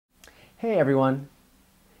Hey everyone,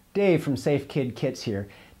 Dave from Safe Kid Kits here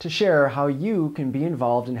to share how you can be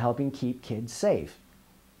involved in helping keep kids safe.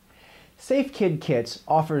 Safe Kid Kits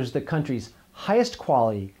offers the country's highest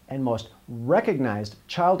quality and most recognized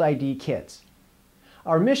child ID kits.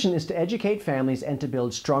 Our mission is to educate families and to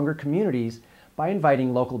build stronger communities by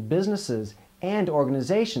inviting local businesses and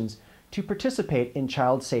organizations to participate in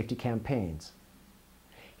child safety campaigns.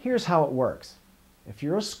 Here's how it works. If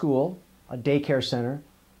you're a school, a daycare center,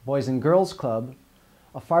 Boys and Girls Club,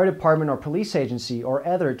 a fire department or police agency, or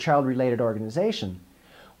other child-related organization,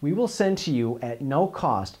 we will send to you at no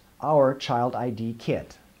cost our Child ID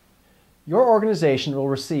kit. Your organization will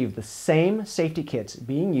receive the same safety kits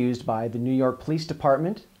being used by the New York Police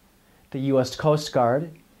Department, the U.S. Coast Guard,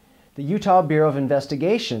 the Utah Bureau of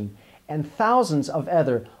Investigation, and thousands of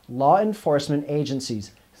other law enforcement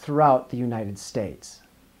agencies throughout the United States.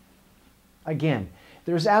 Again,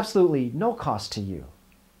 there is absolutely no cost to you.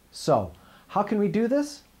 So, how can we do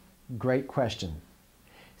this? Great question.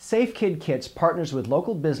 Safe Kid Kits partners with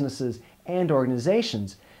local businesses and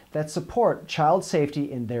organizations that support child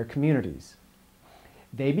safety in their communities.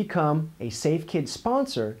 They become a Safe Kid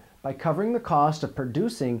sponsor by covering the cost of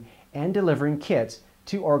producing and delivering kits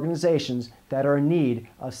to organizations that are in need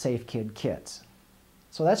of Safe Kid Kits.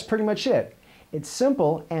 So that's pretty much it. It's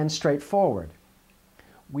simple and straightforward.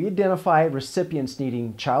 We identify recipients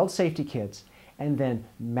needing child safety kits and then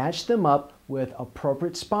match them up with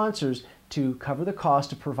appropriate sponsors to cover the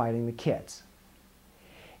cost of providing the kits.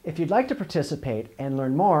 If you'd like to participate and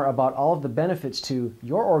learn more about all of the benefits to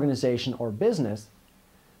your organization or business,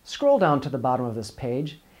 scroll down to the bottom of this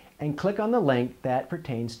page and click on the link that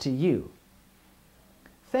pertains to you.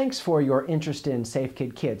 Thanks for your interest in Safe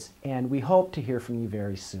Kid Kits, and we hope to hear from you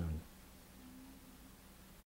very soon.